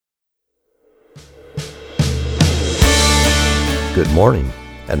Good morning,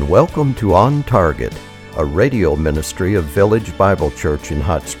 and welcome to On Target, a radio ministry of Village Bible Church in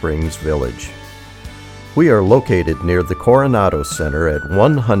Hot Springs Village. We are located near the Coronado Center at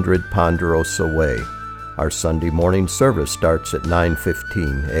 100 Ponderosa Way. Our Sunday morning service starts at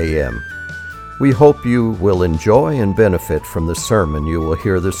 9:15 a.m. We hope you will enjoy and benefit from the sermon you will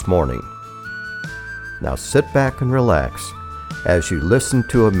hear this morning. Now sit back and relax as you listen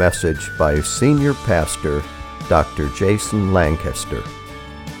to a message by Senior Pastor Dr. Jason Lancaster.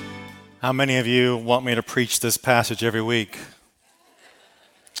 How many of you want me to preach this passage every week?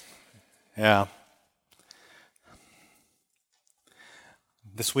 Yeah.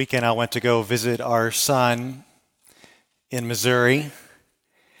 This weekend I went to go visit our son in Missouri.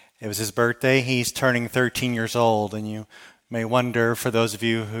 It was his birthday. He's turning 13 years old, and you may wonder, for those of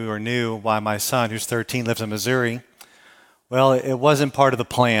you who are new, why my son, who's 13, lives in Missouri. Well, it wasn't part of the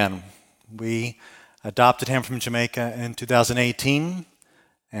plan. We adopted him from Jamaica in 2018,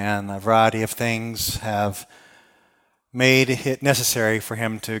 and a variety of things have made it necessary for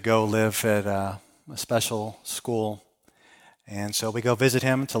him to go live at a special school. And so we go visit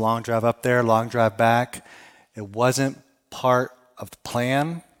him. It's a long drive up there, long drive back. It wasn't part of the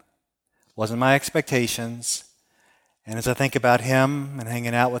plan, wasn't my expectations. And as I think about him and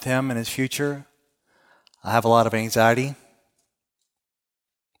hanging out with him and his future, I have a lot of anxiety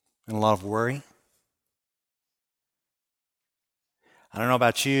and a lot of worry. I don't know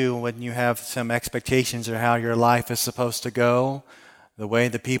about you, when you have some expectations of how your life is supposed to go, the way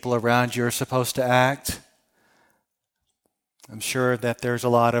the people around you are supposed to act, I'm sure that there's a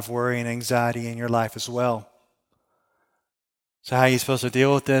lot of worry and anxiety in your life as well. So how are you supposed to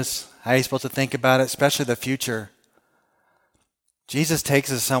deal with this? How are you supposed to think about it, especially the future? Jesus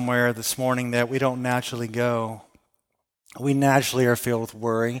takes us somewhere this morning that we don't naturally go. We naturally are filled with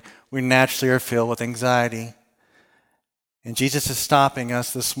worry. We naturally are filled with anxiety. And Jesus is stopping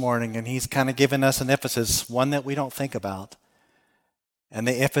us this morning, and he's kind of giving us an emphasis, one that we don't think about. And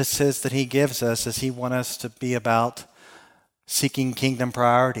the emphasis that he gives us is he wants us to be about seeking kingdom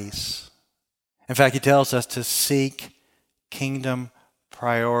priorities. In fact, he tells us to seek kingdom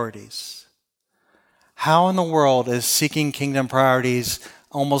priorities. How in the world is seeking kingdom priorities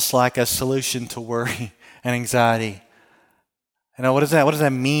almost like a solution to worry and anxiety? You know, what does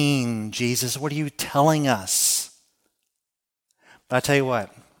that mean, Jesus? What are you telling us? But I tell you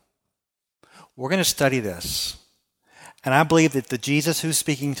what, we're going to study this. And I believe that the Jesus who's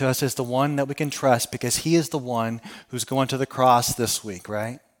speaking to us is the one that we can trust, because he is the one who's going to the cross this week,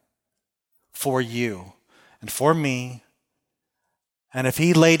 right? For you and for me. And if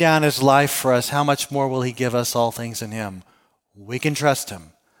he laid down his life for us, how much more will he give us all things in him? We can trust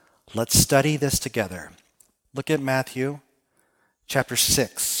him. Let's study this together. Look at Matthew chapter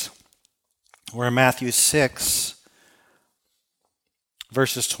 6. We're in Matthew 6.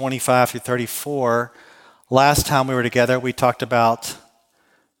 Verses 25 through 34. Last time we were together, we talked about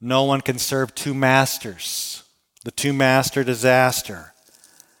no one can serve two masters. The two-master disaster.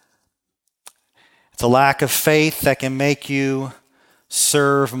 It's a lack of faith that can make you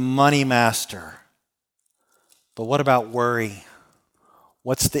serve money master. But what about worry?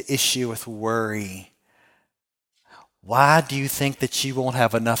 What's the issue with worry? Why do you think that you won't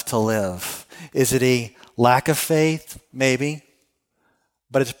have enough to live? Is it a lack of faith? Maybe.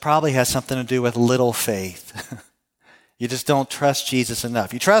 But it probably has something to do with little faith. You just don't trust Jesus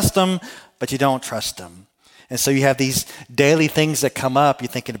enough. You trust him, but you don't trust him. And so you have these daily things that come up. You're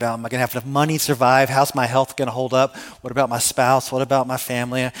thinking about, am I going to have enough money to survive? How's my health going to hold up? What about my spouse? What about my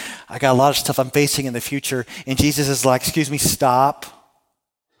family? I got a lot of stuff I'm facing in the future. And Jesus is like, excuse me, stop.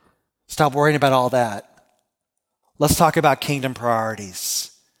 Stop worrying about all that. Let's talk about kingdom priorities.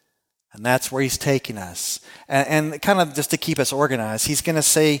 And that's where he's taking us. And kind of just to keep us organized, he's going to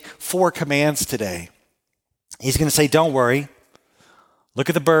say 4 commands today. He's going to say, don't worry. Look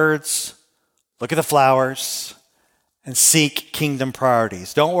at the birds. Look at the flowers. And seek kingdom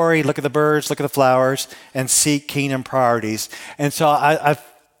priorities. Don't worry. Look at the birds. Look at the flowers. And seek kingdom priorities. And so I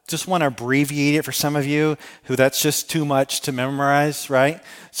just want to abbreviate it for some of you who that's just too much to memorize, right?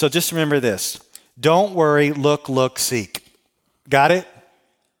 So just remember this. Don't worry. Look, seek. Got it?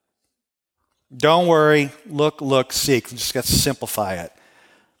 Don't worry, look, seek. I'm just going to simplify it.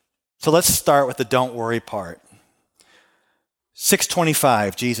 So let's start with the don't worry part.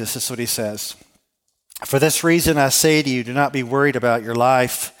 6:25, Jesus, this is what he says. For this reason I say to you, do not be worried about your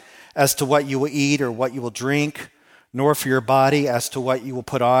life as to what you will eat or what you will drink, nor for your body as to what you will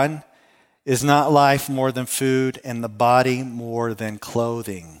put on. Is not life more than food and the body more than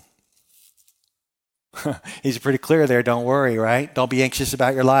clothing? He's pretty clear there, don't worry, right? Don't be anxious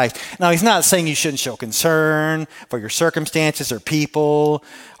about your life. Now, he's not saying you shouldn't show concern for your circumstances or people,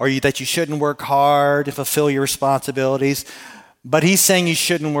 or that you shouldn't work hard to fulfill your responsibilities, but he's saying you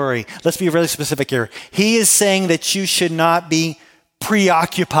shouldn't worry. Let's be really specific here. He is saying that you should not be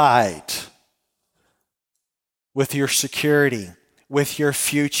preoccupied with your security, with your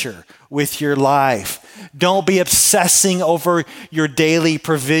future, with your life. Don't be obsessing over your daily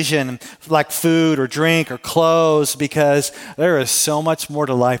provision like food or drink or clothes, because there is so much more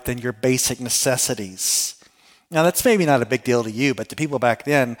to life than your basic necessities. Now, that's maybe not a big deal to you, but to people back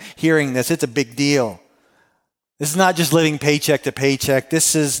then hearing this, it's a big deal. This is not just living paycheck to paycheck.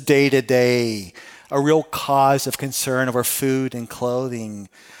 This is day to day, a real cause of concern over food and clothing.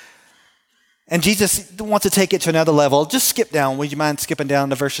 And Jesus wants to take it to another level. Just skip down. Would you mind skipping down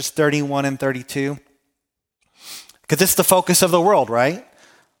to verses 31 and 32? Because it's the focus of the world, right?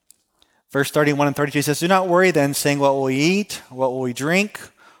 Verse 31 and 32 says, "Do not worry then, saying, what will we eat, what will we drink,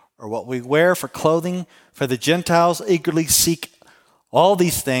 or what we wear for clothing? For the Gentiles eagerly seek all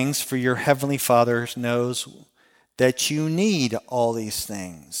these things, for your heavenly Father knows that you need all these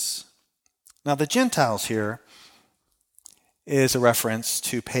things." Now, the Gentiles here is a reference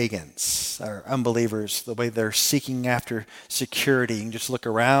to pagans or unbelievers, the way they're seeking after security. You can just look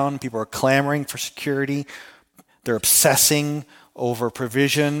around. People are clamoring for security. They're obsessing over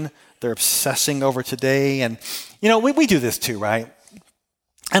provision. They're obsessing over today. And, we do this too, right?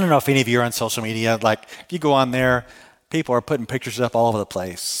 I don't know if any of you are on social media. Like, if you go on there, people are putting pictures up all over the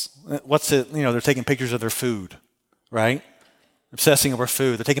place. They're taking pictures of their food, right? Obsessing over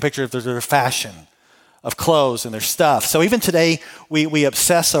food. They're taking pictures of their fashion, of clothes and their stuff. So even today, we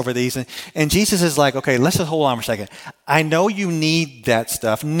obsess over these. And Jesus is like, okay, let's just hold on for a second. I know you need that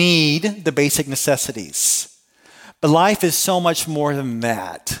stuff, need the basic necessities. But life is so much more than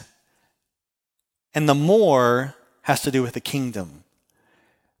that. And the more has to do with the kingdom.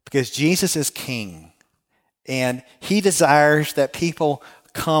 Because Jesus is king. And he desires that people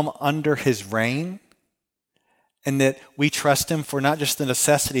come under his reign. And that we trust him for not just the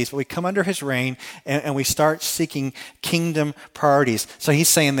necessities, but we come under his reign and we start seeking kingdom priorities. So he's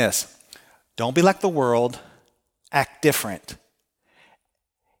saying this: don't be like the world, act different.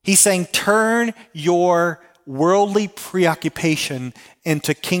 He's saying turn your worldly preoccupation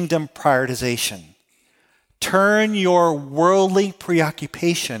into kingdom prioritization. Turn your worldly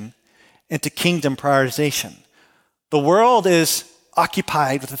preoccupation into kingdom prioritization. The world is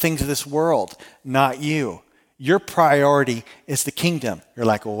occupied with the things of this world, not you. Your priority is the kingdom. You're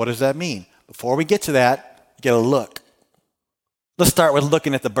like, well, what does that mean? Before we get to that, you got to look. Let's start with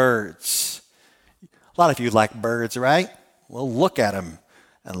looking at the birds. A lot of you like birds, right? Well, look at them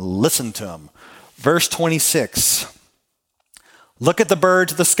and listen to them. Verse 26. Look at the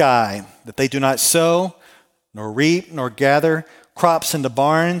birds of the sky, that they do not sow, nor reap, nor gather crops into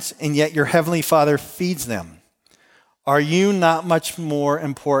barns, and yet your heavenly Father feeds them. Are you not much more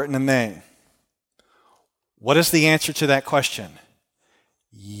important than they? What is the answer to that question?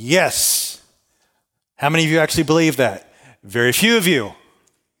 Yes. How many of you actually believe that? Very few of you.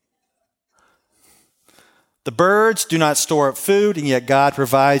 The birds do not store up food, and yet God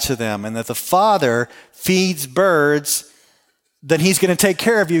provides for them. And that the Father feeds birds, then he's going to take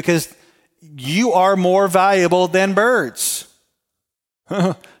care of you because you are more valuable than birds.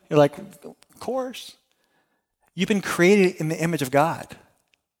 You're like, of course. You've been created in the image of God.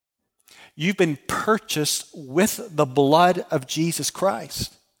 You've been purchased with the blood of Jesus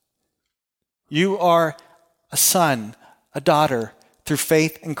Christ. You are a son, a daughter, through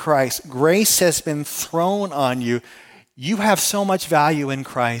faith in Christ. Grace has been thrown on you. You have so much value in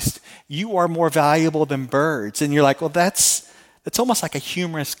Christ. You are more valuable than birds. And you're like, well, that's almost like a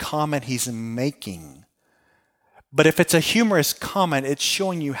humorous comment he's making. But if it's a humorous comment, it's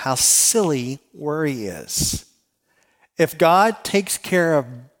showing you how silly worry is. If God takes care of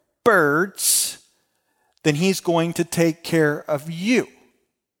birds, then he's going to take care of you.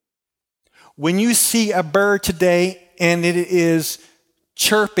 When you see a bird today and it is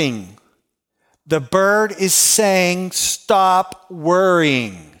chirping, the bird is saying, stop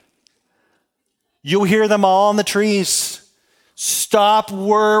worrying. You'll hear them all in the trees. Stop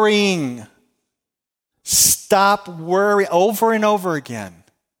worrying. Stop worrying, over and over again.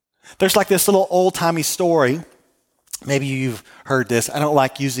 There's like this little old-timey story. Maybe you've heard this. I don't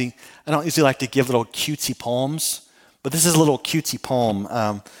usually like to give little cutesy poems, but this is a little cutesy poem.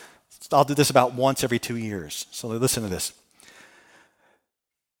 I'll do this about once every 2 years. So listen to this.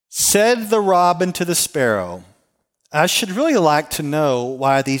 Said the robin to the sparrow, I should really like to know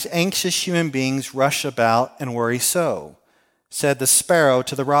why these anxious human beings rush about and worry so. Said the sparrow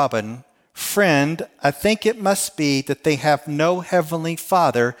to the robin, Friend, I think it must be that they have no heavenly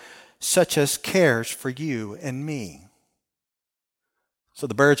Father such as cares for you and me. So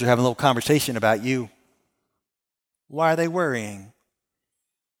the birds are having a little conversation about you. Why are they worrying?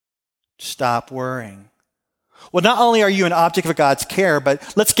 Stop worrying. Well, not only are you an object of God's care,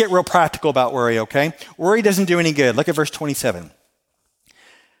 but let's get real practical about worry, okay? Worry doesn't do any good. Look at verse 27.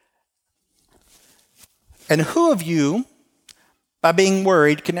 And who of you, by being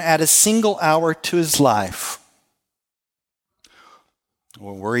worried, can add a single hour to his life?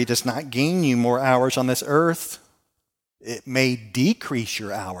 Well, worry does not gain you more hours on this earth. It may decrease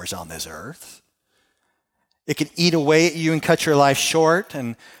your hours on this earth. It can eat away at you and cut your life short.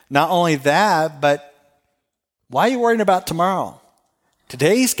 And not only that, but why are you worrying about tomorrow?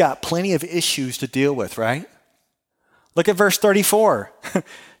 Today's got plenty of issues to deal with, right? Look at verse 34.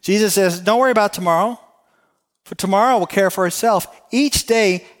 Jesus says, don't worry about tomorrow, for tomorrow will care for itself. Each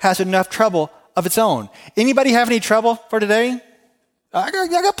day has enough trouble of its own. Anybody have any trouble for today? I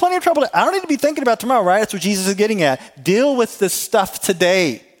got plenty of trouble. I don't need to be thinking about tomorrow, right? That's what Jesus is getting at. Deal with this stuff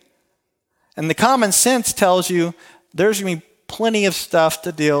today. And the common sense tells you there's going to be plenty of stuff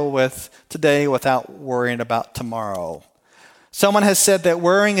to deal with today without worrying about tomorrow. Someone has said that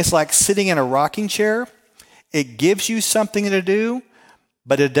worrying is like sitting in a rocking chair. It gives you something to do,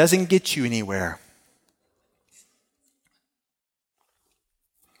 but it doesn't get you anywhere.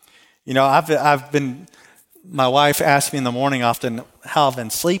 You know, my wife asks me in the morning often how I've been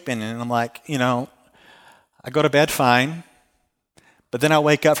sleeping, and I'm like, you know, I go to bed fine, but then I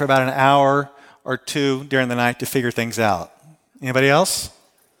wake up for about an hour or two during the night to figure things out. Anybody else?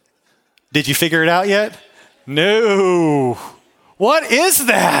 Did you figure it out yet? No. What is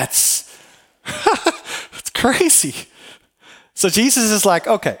that? It's crazy. So Jesus is like,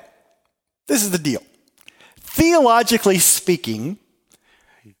 okay, this is the deal. Theologically speaking,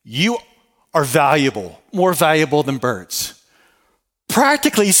 you are valuable, more valuable than birds.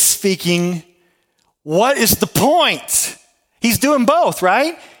 Practically speaking, what is the point? He's doing both,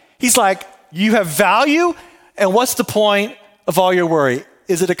 right? He's like, you have value, and what's the point of all your worry?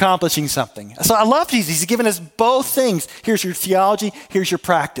 Is it accomplishing something? So I love Jesus. He's given us both things. Here's your theology, here's your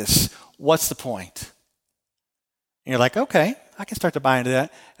practice. What's the point? And you're like, okay, I can start to buy into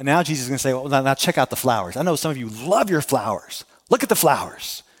that. And now Jesus is going to say, well, now check out the flowers. I know some of you love your flowers. Look at the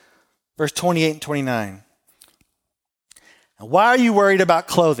flowers. Verse 28 and 29. And why are you worried about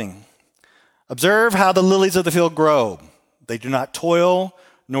clothing? Observe how the lilies of the field grow. They do not toil,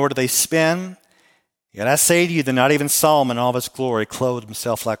 nor do they spin. Yet I say to you that not even Solomon in all of his glory clothed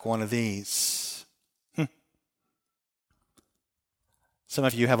himself like one of these. Some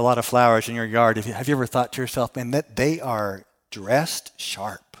of you have a lot of flowers in your yard. Have you ever thought to yourself, man, that they are dressed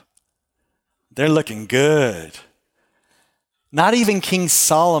sharp? They're looking good. Not even King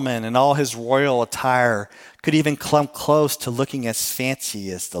Solomon in all his royal attire could even come close to looking as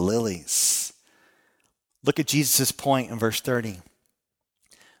fancy as the lilies. Look at Jesus' point in verse 30.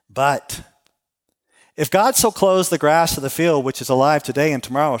 But if God so clothes the grass of the field, which is alive today and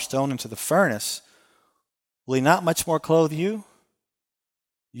tomorrow is thrown into the furnace, will he not much more clothe you?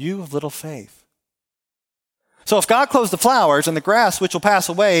 You of little faith. So if God clothes the flowers and the grass, which will pass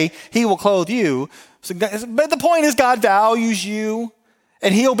away, he will clothe you. But the point is God values you,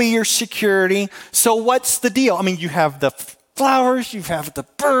 and he'll be your security. So what's the deal? I mean, you have the flowers, you have the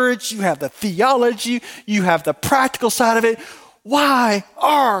birds, you have the theology, you have the practical side of it. Why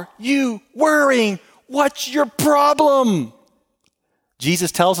are you worrying? What's your problem?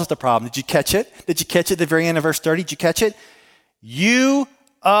 Jesus tells us the problem. Did you catch it? Did you catch it at the very end of verse 30? Did you catch it? You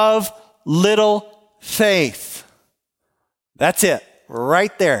of little faith. That's it,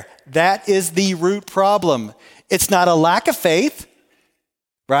 right there. That is the root problem. It's not a lack of faith,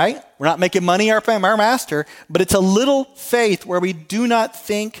 right? We're not making money our master, but it's a little faith where we do not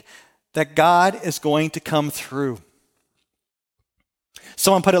think that God is going to come through.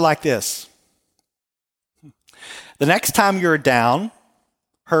 Someone put it like this. The next time you're down,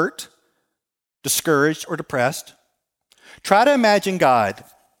 hurt, discouraged, or depressed, try to imagine God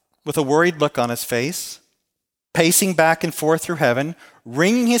with a worried look on his face, pacing back and forth through heaven,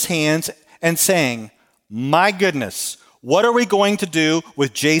 wringing his hands and saying, my goodness, what are we going to do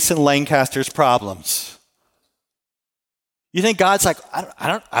with Jason Lancaster's problems? You think God's like,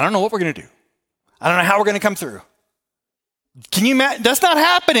 I don't know what we're going to do. I don't know how we're going to come through. Can you imagine? That's not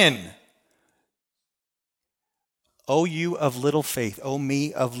happening. Oh, you of little faith. Oh,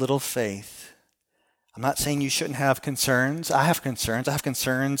 me of little faith. I'm not saying you shouldn't have concerns. I have concerns. I have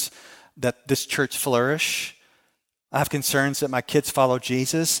concerns that this church flourish. I have concerns that my kids follow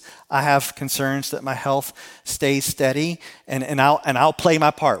Jesus. I have concerns that my health stays steady, and I'll play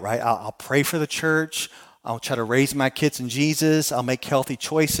my part, right? I'll pray for the church. I'll try to raise my kids in Jesus. I'll make healthy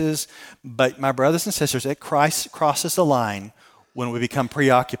choices. But my brothers and sisters, it crosses the line when we become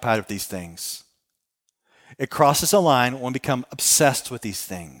preoccupied with these things. It crosses a line when we become obsessed with these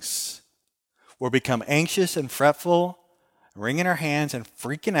things. We become anxious and fretful, wringing our hands and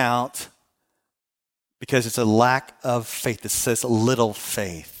freaking out because it's a lack of faith. It says little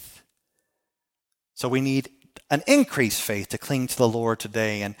faith. So we need an increased faith to cling to the Lord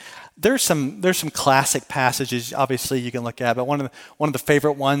today. And there's some classic passages, obviously, you can look at, but one of the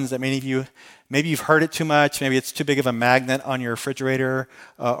favorite ones that many of you, maybe you've heard it too much, maybe it's too big of a magnet on your refrigerator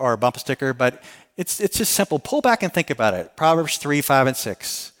or a bumper sticker, but it's just simple. Pull back and think about it. Proverbs 3, 5, and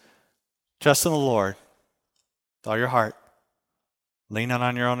 6. Trust in the Lord with all your heart. Lean not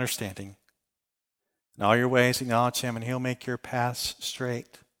on your own understanding. In all your ways acknowledge him, and he'll make your paths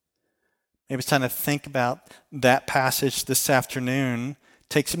straight. Maybe it's time to think about that passage this afternoon.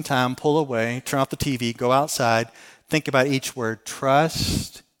 Take some time, pull away, turn off the TV, go outside, think about each word.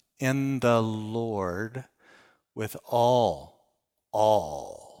 Trust in the Lord with all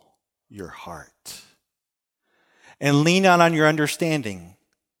your heart. And lean not on your understanding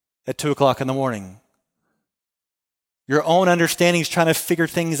at 2 o'clock in the morning. Your own understanding is trying to figure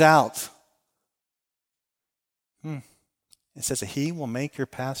things out. It says that he will make your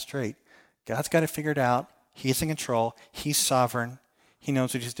path straight. God's got it figured out. He's in control. He's sovereign. He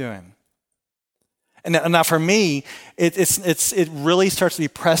knows what he's doing. And now for me, it really starts to be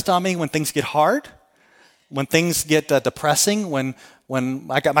pressed on me when things get hard, when things get depressing, when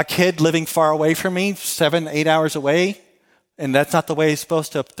I got my kid living far away from me, 7-8 hours away, and that's not the way it's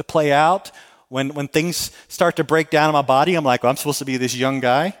supposed to play out. When things start to break down in my body, I'm like, well, I'm supposed to be this young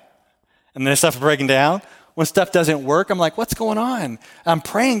guy, and then stuff is breaking down. When stuff doesn't work, I'm like, what's going on? I'm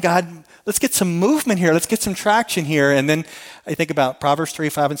praying, God, let's get some movement here. Let's get some traction here. And then I think about Proverbs 3,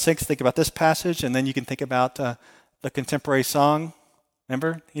 5, and 6. Think about this passage, and then you can think about the contemporary song.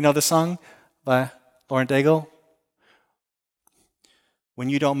 Remember? You know the song by Lauren Daigle? When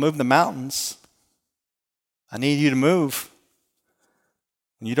you don't move the mountains, I need you to move.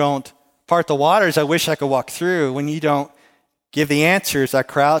 When you don't part the waters, I wish I could walk through. When you don't give the answers, I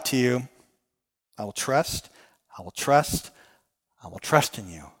cry out to you. I will trust in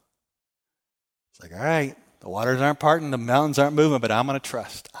you. It's like, all right, the waters aren't parting, the mountains aren't moving, but I'm going to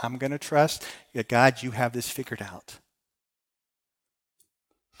trust. I'm going to trust that, God, you have this figured out.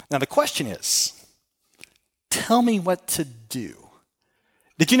 Now, the question is, tell me what to do.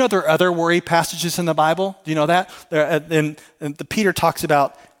 Did you know there are other worry passages in the Bible? Do you know that? And Peter talks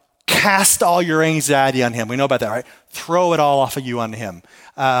about cast all your anxiety on him. We know about that, right? Throw it all off of you on him.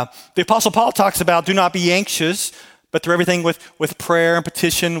 The Apostle Paul talks about do not be anxious, but through everything with prayer and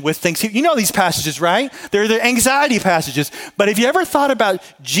petition, with thanksgiving. You know these passages, right? They're the anxiety passages. But have you ever thought about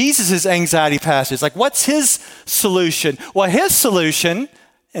Jesus' anxiety passage? Like, what's his solution? Well, his solution,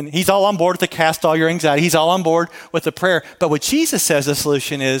 and he's all on board with the cast all your anxiety. He's all on board with the prayer. But what Jesus says the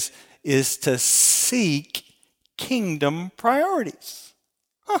solution is to seek kingdom priorities.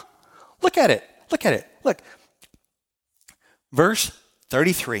 Look at it. Look. Verse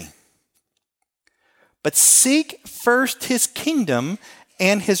 33. But seek first his kingdom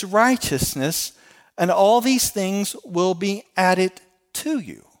and his righteousness, and all these things will be added to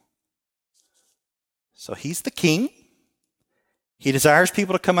you. So he's the king. He desires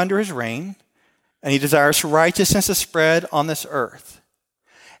people to come under his reign, and he desires righteousness to spread on this earth.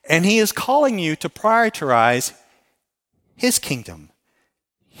 And he is calling you to prioritize his kingdom,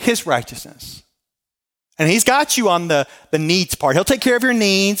 his righteousness. And he's got you on the needs part. He'll take care of your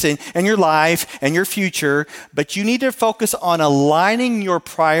needs and your life and your future, but you need to focus on aligning your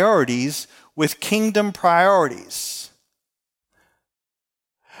priorities with kingdom priorities.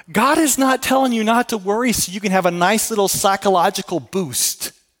 God is not telling you not to worry so you can have a nice little psychological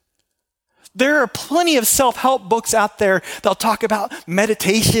boost. There are plenty of self-help books out there that'll talk about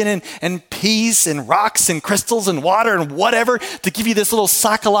meditation and peace and rocks and crystals and water and whatever to give you this little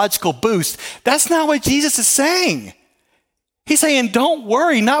psychological boost. That's not what Jesus is saying. He's saying don't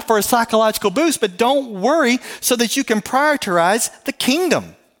worry, not for a psychological boost, but don't worry so that you can prioritize the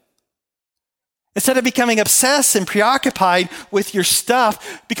kingdom. Instead of becoming obsessed and preoccupied with your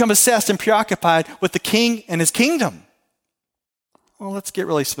stuff, become obsessed and preoccupied with the king and his kingdom. Well, let's get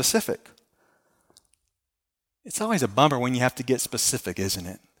really specific. It's always a bummer when you have to get specific, isn't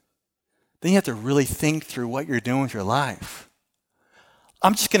it? Then you have to really think through what you're doing with your life.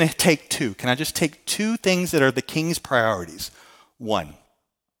 I'm just going to take two. Can I just take two things that are the king's priorities? One,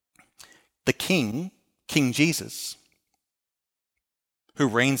 the king, King Jesus, who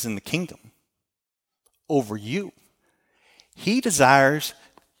reigns in the kingdom over you. He desires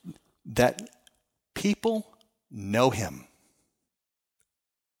that people know him.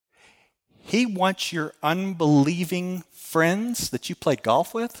 He wants your unbelieving friends that you played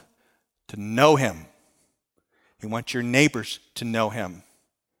golf with to know him. He wants your neighbors to know him.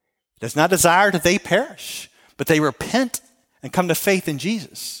 He does not desire that they perish, but they repent and come to faith in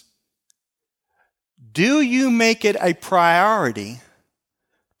Jesus. Do you make it a priority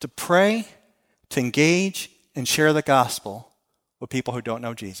to pray, to engage, and share the gospel with people who don't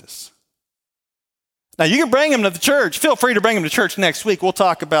know Jesus? Now, you can bring them to the church. Feel free to bring them to church next week. We'll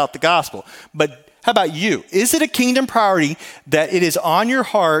talk about the gospel. But how about you? Is it a kingdom priority that it is on your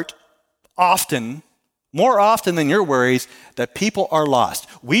heart often, more often than your worries, that people are lost?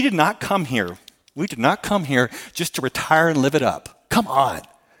 We did not come here just to retire and live it up. Come on.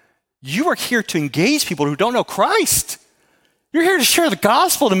 You are here to engage people who don't know Christ. You're here to share the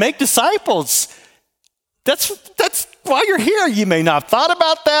gospel, to make disciples. That's why you're here. You may not have thought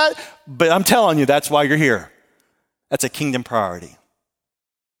about that, but I'm telling you, that's why you're here. That's a kingdom priority.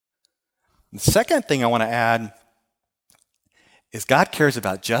 The second thing I want to add is God cares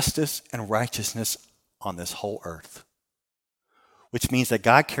about justice and righteousness on this whole earth, which means that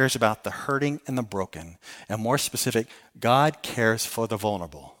God cares about the hurting and the broken. And more specific, God cares for the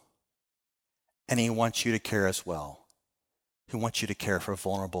vulnerable. And he wants you to care as well. He wants you to care for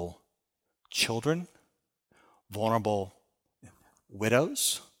vulnerable children, vulnerable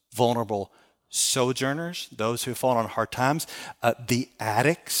widows, vulnerable sojourners, those who have fallen on hard times, the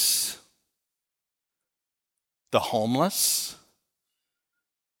addicts, the homeless.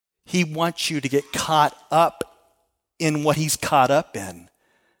 He wants you to get caught up in what he's caught up in,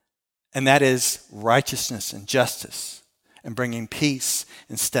 and that is righteousness and justice and bringing peace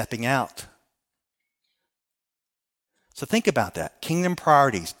and stepping out. So think about that. Kingdom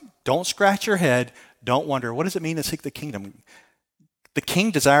priorities. Don't scratch your head. Don't wonder, what does it mean to seek the kingdom? The king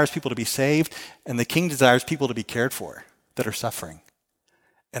desires people to be saved, and the king desires people to be cared for that are suffering.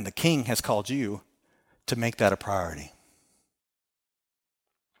 And the king has called you to make that a priority.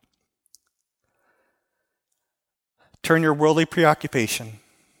 Turn your worldly preoccupation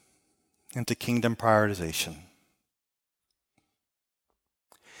into kingdom prioritization.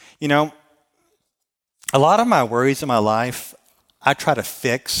 You know, a lot of my worries in my life, I try to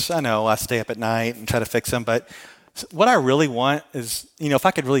fix. I know I stay up at night and try to fix them, but what I really want is, if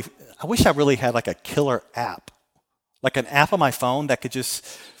I could really, I wish I really had like a killer app, like an app on my phone that could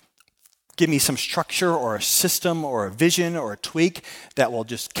just give me some structure or a system or a vision or a tweak that will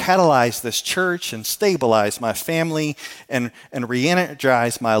just catalyze this church and stabilize my family and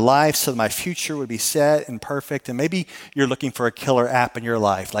re-energize my life so that my future would be set and perfect. And maybe you're looking for a killer app in your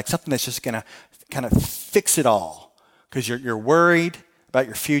life, like something that's just going to kind of fix it all because you're worried about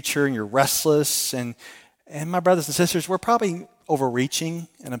your future and you're restless. And my brothers and sisters, we're probably overreaching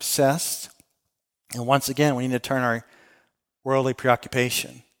and obsessed. And once again, we need to turn our worldly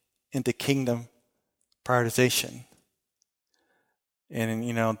preoccupation into kingdom prioritization.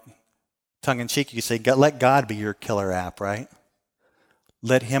 And, tongue in cheek, you say, let God be your killer app, right?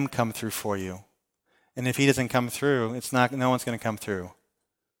 Let him come through for you. And if he doesn't come through, no one's going to come through.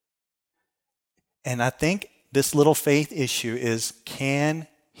 And I think this little faith issue is, can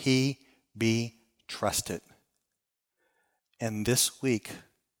he be trusted? And this week,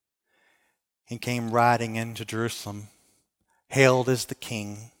 he came riding into Jerusalem, hailed as the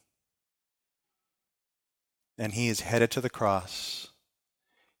king, and he is headed to the cross.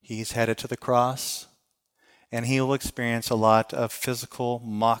 He's headed to the cross, and he will experience a lot of physical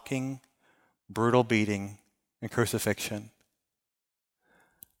mocking, brutal beating, and crucifixion.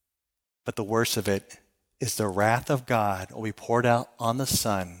 But the worst of it is the wrath of God will be poured out on the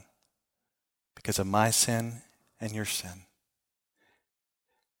Son because of my sin and your sin.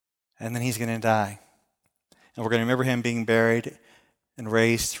 And then he's going to die. And we're going to remember him being buried and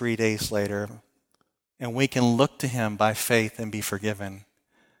raised 3 days later. And we can look to him by faith and be forgiven,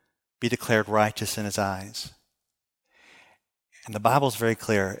 be declared righteous in his eyes. And the Bible is very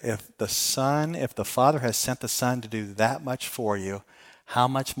clear. If the Father has sent the Son to do that much for you, how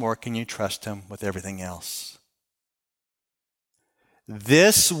much more can you trust him with everything else?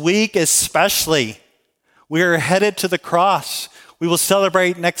 This week especially, we are headed to the cross. We will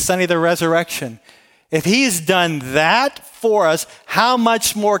celebrate next Sunday the resurrection. If he has done that for us, how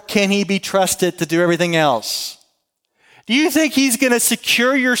much more can he be trusted to do everything else? Do you think he's going to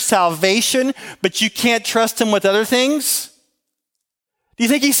secure your salvation, but you can't trust him with other things? Do you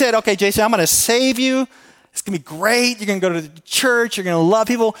think he said, okay, Jason, I'm going to save you. It's going to be great. You're going to go to the church. You're going to love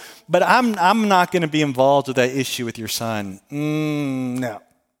people. But I'm not going to be involved with that issue with your son. No.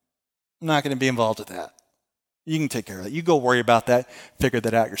 I'm not going to be involved with that. You can take care of it. You go worry about that. Figure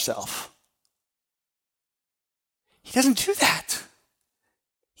that out yourself. He doesn't do that.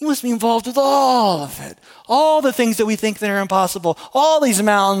 He wants to be involved with all of it. All the things that we think that are impossible. All these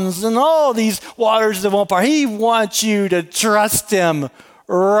mountains and all these waters that won't part. He wants you to trust him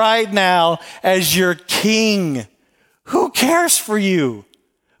right now as your king. Who cares for you?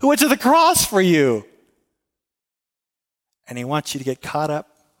 Who went to the cross for you? And he wants you to get caught up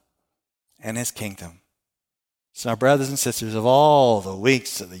in his kingdom. So, our brothers and sisters, of all the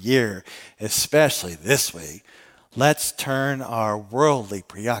weeks of the year, especially this week, let's turn our worldly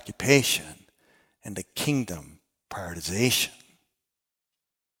preoccupation into kingdom prioritization.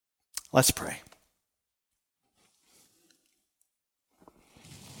 Let's pray.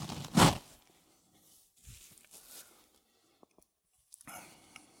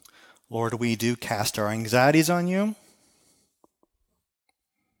 Lord, we do cast our anxieties on you.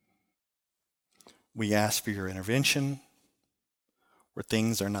 We ask for your intervention where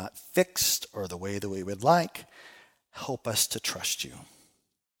things are not fixed or the way that we would like. Help us to trust you.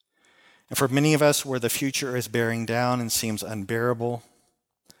 And for many of us where the future is bearing down and seems unbearable,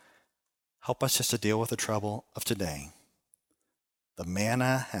 help us just to deal with the trouble of today. The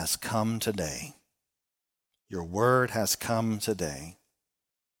manna has come today. Your word has come today.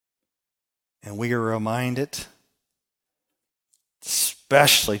 And we are reminded,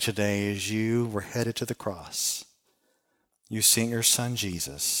 especially today as you were headed to the cross, you sent your son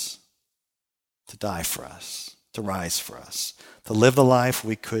Jesus to die for us, to rise for us, to live the life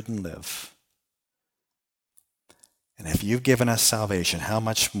we couldn't live. And if you've given us salvation, how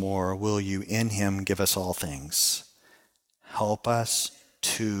much more will you in him give us all things? Help us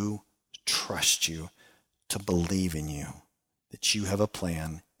to trust you, to believe in you, that you have a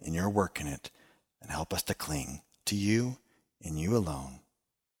plan and you're working it, and help us to cling to you and you alone.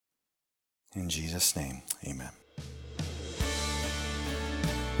 In Jesus' name, amen.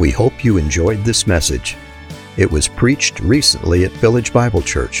 We hope you enjoyed this message. It was preached recently at Village Bible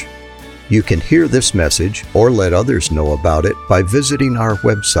Church. You can hear this message or let others know about it by visiting our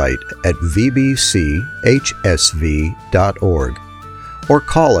website at vbchsv.org or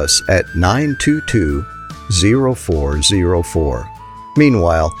call us at 922-0404.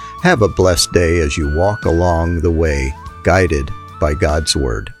 Meanwhile, have a blessed day as you walk along the way, guided by God's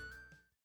Word.